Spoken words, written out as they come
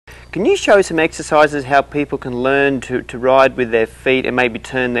Can you show some exercises how people can learn to ride with their feet and maybe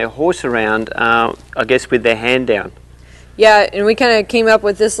turn their horse around, I guess, with their hand down? Yeah, and we kind of came up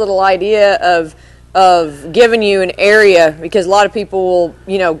with this little idea of giving you an area, because a lot of people will,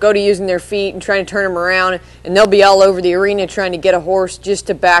 you know, go to using their feet and trying to turn them around, and they'll be all over the arena trying to get a horse just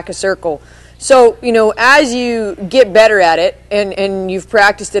to back a circle. So, you know, as you get better at it and you've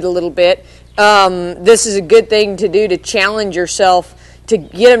practiced it a little bit, this is a good thing to do to challenge yourself, to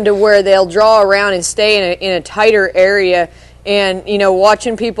get them to where they'll draw around and stay in a tighter area. And, you know,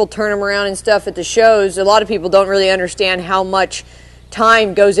 watching people turn them around and stuff at the shows, a lot of people don't really understand how much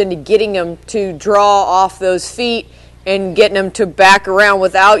time goes into getting them to draw off those feet and getting them to back around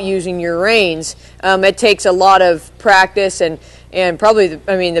without using your reins. It takes a lot of practice, and probably,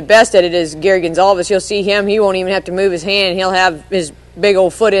 the best at it is Gary Gonzalez. You'll see him, he won't even have to move his hand. He'll have his big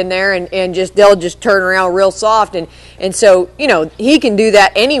old foot in there, and they'll just turn around real soft. And so, you know, he can do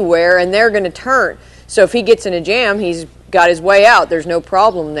that anywhere, and they're going to turn. So if he gets in a jam, he's got his way out. There's no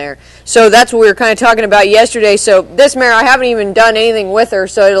problem there. So that's what we were kind of talking about yesterday. So this mare, I haven't even done anything with her,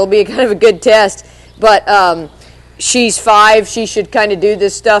 so it'll be kind of a good test. But she's 5. She should kind of do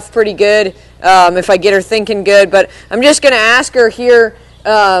this stuff pretty good if I get her thinking good. But I'm just going to ask her here.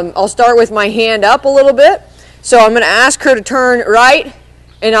 I'll start with my hand up a little bit. So I'm going to ask her to turn right,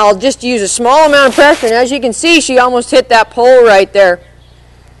 and I'll just use a small amount of pressure. And as you can see, she almost hit that pole right there.